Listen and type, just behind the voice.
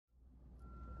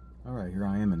Alright, here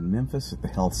I am in Memphis at the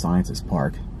Health Sciences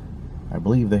Park. I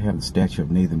believe they have the statue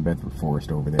of Nathan Bedford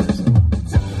Forrest over there, so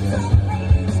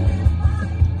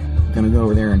gonna go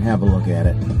over there and have a look at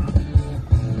it.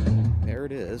 There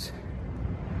it is.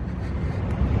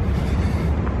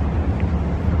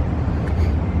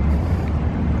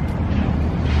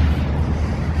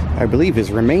 I believe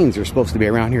his remains are supposed to be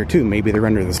around here too. Maybe they're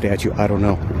under the statue, I don't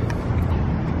know.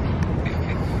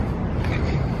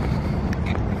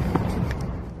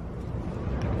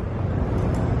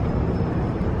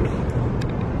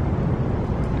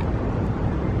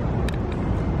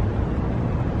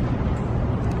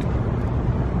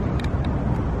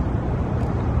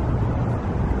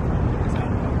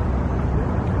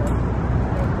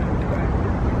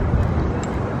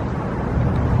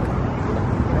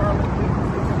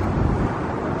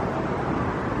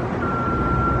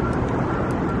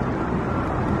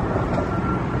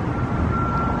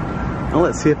 Now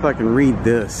let's see if I can read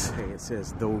this. Okay, it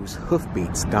says, "Those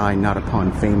hoofbeats die not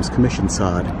upon fame's commission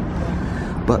sod,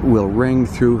 but will ring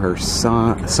through her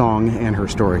song and her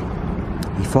story.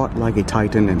 He fought like a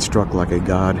titan and struck like a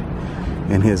god,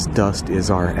 and his dust is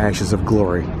our ashes of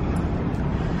glory."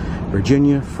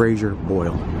 Virginia Fraser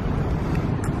Boyle.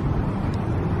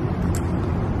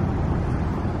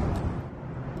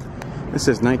 This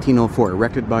says 1904,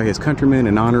 erected by his countrymen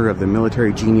in honor of the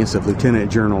military genius of Lieutenant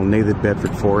General Nathan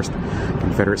Bedford Forrest,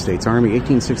 Confederate States Army,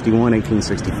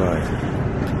 1861-1865.